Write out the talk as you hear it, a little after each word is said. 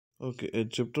Okay,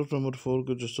 chapter number 4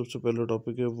 का जो सबसे पहला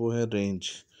टॉपिक है वो है रेंज।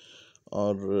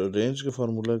 और रेंज का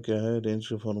फार्मूला क्या है? रेंज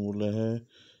का फार्मूला है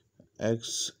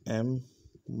x M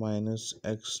minus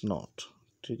x not.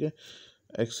 ठीक है,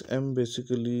 x am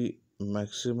basically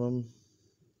maximum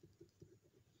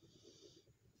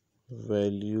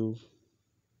value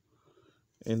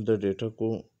in the data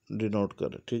को डिनोट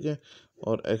करे। ठीक है,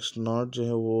 और एक्स नॉट जो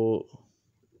है वो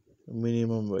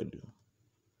मिनिमम वैल्यू।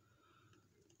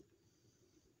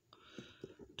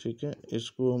 ठीक है,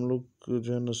 इसको हम लोग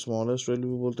जो है ना स्मॉलेस्ट वैल्यू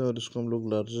भी बोलते हैं और इसको हम लोग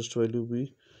लार्जेस्ट वैल्यू भी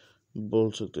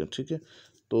बोल सकते हैं। ठीक है,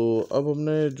 तो अब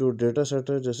हमने जो डेटा सेट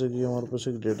है, जैसे कि हमारे पास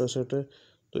एक डेटा सेट है,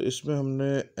 तो इसमें हमने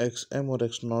एक्स एम और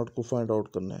एक्स नॉट को फाइंड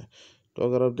आउट करना है। तो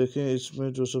अगर आप देखें,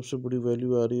 इसमें जो सबसे बड़ी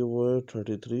वैल्यू आ रही है वो है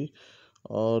 33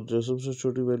 और जो सबसे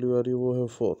छोटी वैल्यू आ रही है वो है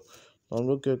 4। तो हम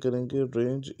लोग क्या करेंगे,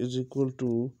 range is equal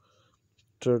to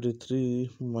 33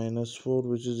 minus 4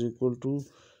 which is equal to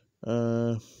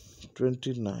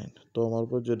 29। तो हमारे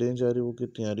पास जो रेंज आ रही है वो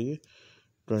कितनी आ रही है?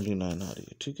 29 आ रही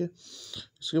है। ठीक है,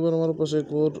 इसके बाद हमारे पास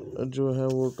एक और जो है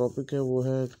वो टॉपिक है वो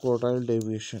है quartile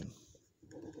deviation.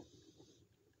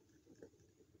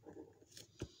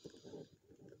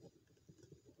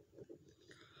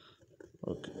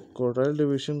 Okay, quartile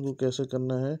deviation को कैसे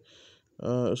करना है?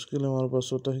 उसके लिए हमारे पास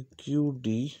होता है Q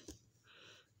D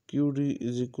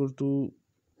is equal to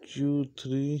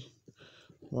Q3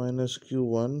 minus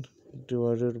Q1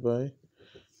 divided by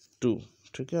 2।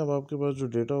 ठीक है, अब आपके पास जो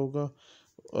डेटा होगा,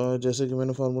 जैसे कि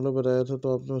मैंने फार्मूला बताया था,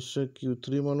 तो आपने उससे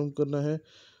Q3 मालूम करना है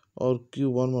और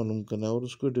Q1 मालूम करना है और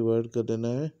उसको डिवाइड कर देना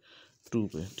है 2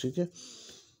 पे। ठीक है,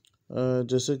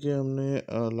 जैसे कि हमने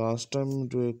लास्ट टाइम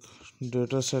जो एक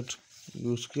डेटा सेट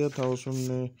यूज़ किया था उसमें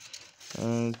हमने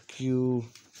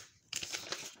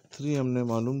Q3 हमने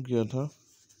मालूम किया था।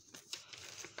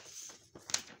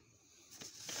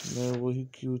 मैं वही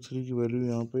Q3 की वैल्यू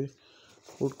यहाँ पे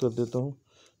पुट कर देता हूँ।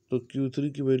 तो Q3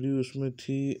 की वैल्यू उसमें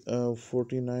थी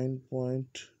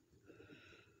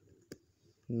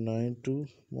 49.92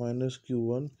 माइनस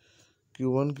Q1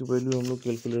 की वैल्यू हम लोग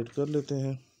कैलकुलेट कर लेते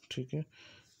हैं। ठीक है,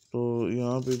 तो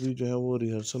यहाँ पे भी जो है वो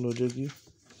रिहर्सल हो जाएगी।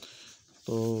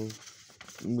 तो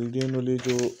मीडियन वाले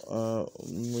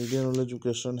जो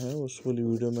क्वेश्चन है उस वाली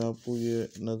वीडियो में आपको ये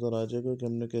नज़र आ जाएगा कि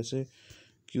हमने कैसे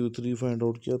Q3 फाइंड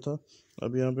आउट किया था।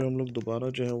 अब यहाँ पे हम लोग दोबारा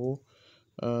जो है वो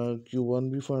Q1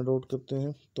 भी फाइंड आउट करते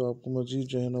हैं, तो आपको मज़ीद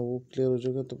जो है ना वो क्लियर हो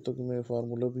जाएगा। तब तक मैं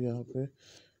फार्मूला भी यहाँ पे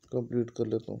कंप्लीट कर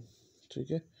लेता हूँ।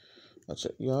 ठीक है, अच्छा,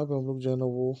 यहाँ पे हम लोग जो है ना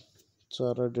वो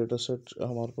सारा डेटा सेट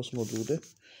हमारे पास मौजूद है।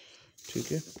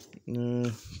 ठीक है,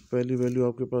 पहली वैल्यू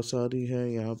आपके पास आ रही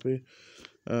है यहाँ पे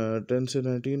 10 से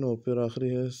 19 और फिर आखिरी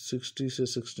है 60 से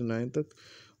 69 तक।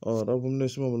 और अब हमने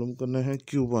इसमें मालूम करना है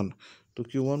Q1। तो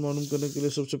Q1 मालूम करने के लिए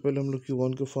सबसे पहले हम लोग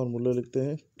Q1 का फार्मूला लिखते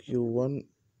हैं। Q1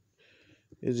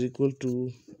 is equal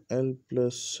to L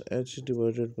plus H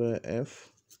divided by F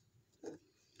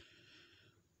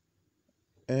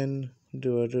N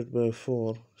divided by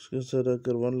 4। इसके साथ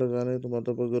अगर 1 लगाने तो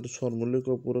मतलब अगर उस फार्मूले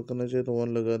को पूरा करना चाहिए तो 1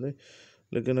 लगा दें,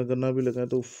 लेकिन अगर ना भी लगाएं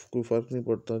तो कोई फ़र्क नहीं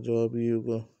पड़ता, जवाब ये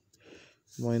होगा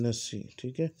 -C।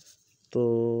 ठीक है, तो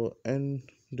N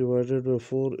divided by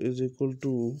 4 is equal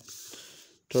to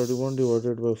 31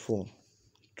 divided by 4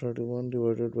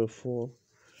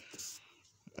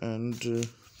 and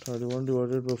 31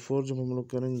 divided by 4 जब हम लोग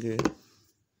करेंगे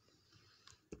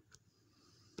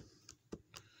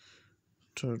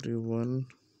 31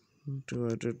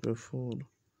 डिवाइडेड बाय 4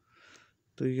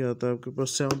 तो ये आता है आपके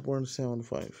पास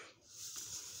 7.75।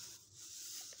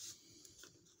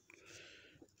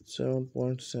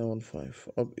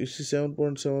 अब इसी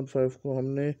 7.75 को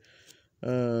हमने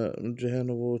जो है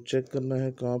ना वो चेक करना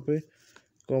है कहाँ पे?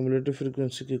 कॉम्युलेटिव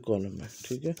फ्रीक्वेंसी के कॉलम में।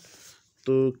 ठीक है,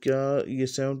 तो क्या ये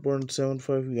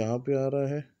 7.75 यहाँ पे आ रहा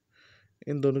है?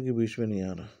 इन दोनों के बीच में नहीं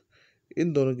आ रहा,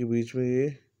 इन दोनों के बीच में ये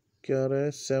क्या आ रहा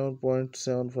है?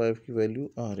 7.75 की वैल्यू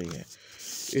आ रही है।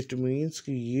 इट मीन्स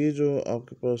कि ये जो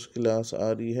आपके पास क्लास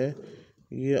आ रही है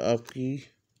ये आपकी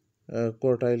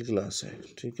क्वार्टाइल क्लास है।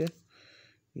 ठीक है,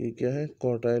 ये क्या है?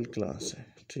 क्वार्टाइल क्लास है।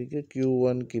 ठीक है,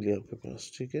 Q1 के लिए आपके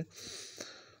पास। ठीक है,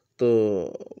 तो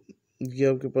ये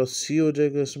आपके पास C हो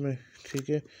जाएगा इसमें। ठीक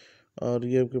है, और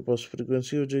ये आपके पास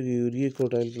फ्रीक्वेंसी हो जाएगी और ये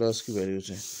क्वार्टाइल क्लास की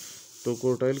वैल्यूज़ हैं। तो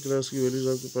क्वार्टाइल क्लास की वैल्यूज़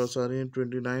आपके पास आ रही हैं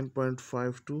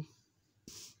 29.52।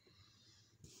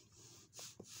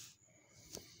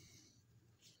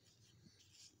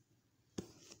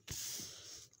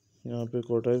 यहाँ पे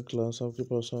क्वार्टाइल क्लास आपके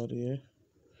पास आ रही है,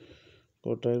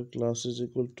 quartile class is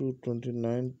equal to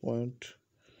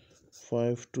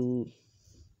 29.52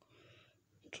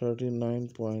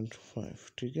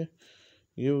 39.5। ठीक है,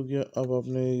 ये हो गया। अब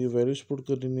आपने ये वैल्यूज पुट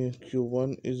कर देनी है।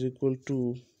 Q1 is equal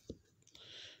to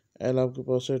L आपके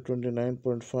पास है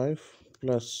 29.5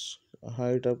 प्लस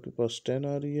हाइट आपके पास 10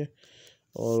 आ रही है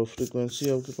और फ्रीक्वेंसी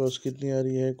आपके पास कितनी आ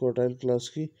रही है क्वार्टाइल क्लास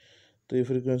की, तो ये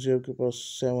फ्रीक्वेंसी आपके पास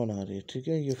 7 आ रही है। ठीक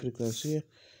है, ये फ्रीक्वेंसी है।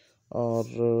 और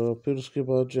फिर उसके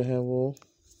बाद जो है वो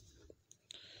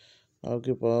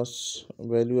आपके पास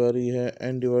वैल्यू आ रही है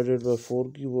n डिवाइडेड बाई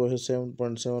 4 की, वो है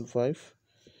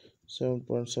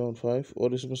 7.75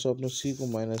 और इसमें से आपने c को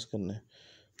माइनस करना है,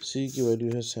 c की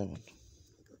वैल्यू है 7।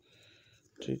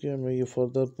 ठीक है, मैं ये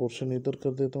फर्दर पोर्शन इधर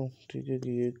कर देता हूँ, ठीक है,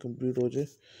 कि ये कंप्लीट हो जाए।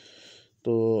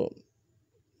 तो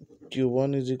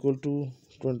Q1 is equal to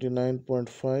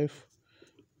 29.5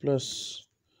 plus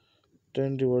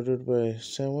 10 divided by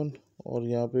 7 और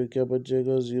यहाँ पे क्या बच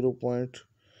जाएगा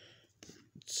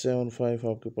 0.75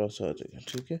 आपके पास आ जाएगा।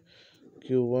 ठीक है,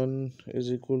 Q1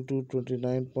 is equal to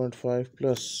 29.5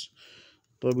 plus,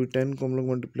 तो अभी 10 को हम लोग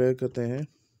मल्टीप्लाई करते हैं,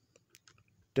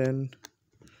 10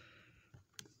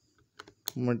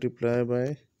 मल्टीप्लाई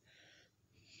बाय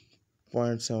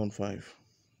 0.75,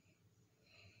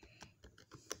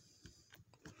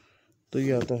 तो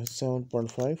ये आता है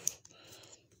 7.5।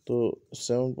 तो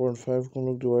 7.5 को हम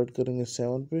लोग डिवाइड करेंगे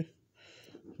 7 पे,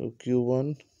 तो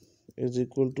Q1 is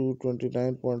equal to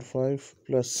 29.5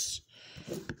 plus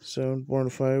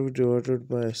 7.5 divided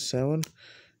by 7,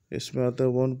 इसमें आता है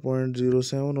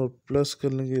 1.07 और प्लस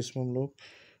कर लेंगे इसमें हम लोग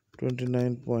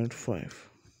 29.5,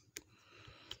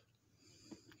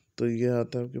 तो ये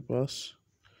आता है आपके पास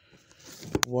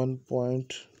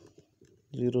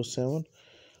 1.07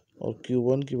 और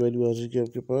Q1 की वैल्यू आ जाएगी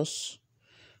आपके पास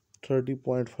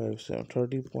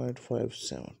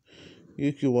 30.57,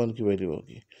 ये Q1 की वैल्यू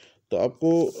होगी। तो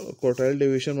आपको क्वार्टाइल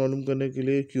डेविएशन मालूम करने के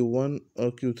लिए Q1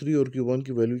 और Q3 और Q1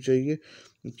 की वैल्यू चाहिए।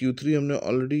 Q3 हमने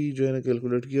ऑलरेडी जो है ना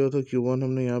कैलकुलेट किया था, Q1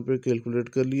 हमने यहाँ पे कैलकुलेट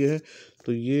कर लिया है,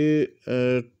 तो ये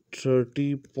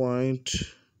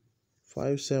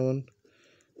 30.57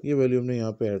 ये वैल्यू हमने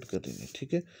यहाँ पे ऐड कर देंगे।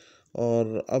 ठीक है,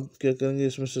 और अब क्या करेंगे,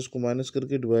 इसमें से इसको माइनस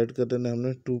करके डिवाइड कर देना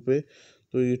हमने 2 पे,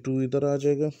 तो ये 2 इधर आ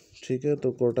जाएगा। ठीक है,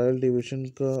 तो क्वार्टाइल डेविएशन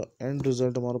का एंड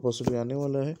रिजल्ट हमारे पास अभी आने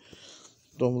वाला है,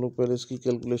 तो हम लोग पहले इसकी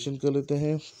कैलकुलेशन कर लेते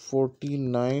हैं।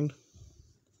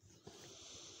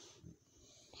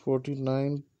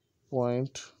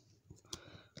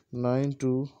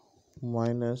 49.92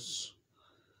 माइनस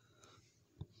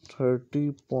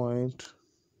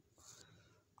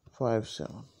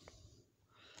 30.57,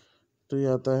 तो ये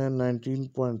आता है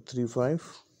 19.35।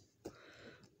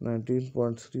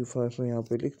 19.35 में यहाँ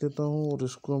पे लिख देता हूँ और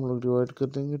इसको हम लोग डिवाइड कर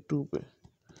देंगे 2 पे,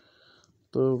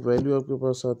 तो वैल्यू आपके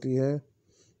पास आती है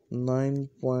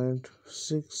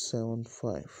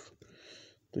 9.675।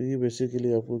 तो ये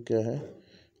बेसिकली आपको क्या है,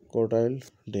 क्वार्टाइल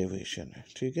डेविएशन है।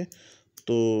 ठीक है,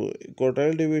 तो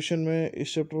क्वार्टाइल डेविएशन में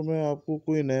इस चैप्टर में आपको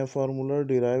कोई नया फार्मूला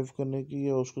डिराइव करने की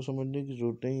या उसको समझने की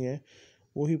ज़रूरत नहीं है,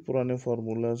 वही पुराने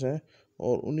फार्मूलाज हैं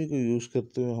और उन्हीं को यूज़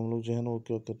करते हुए हम लोग जो है ना वो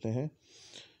क्या करते हैं,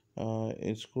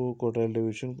 इसको क्वार्टाइल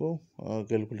डेविएशन को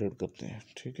कैलकुलेट करते हैं।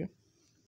 ठीक है।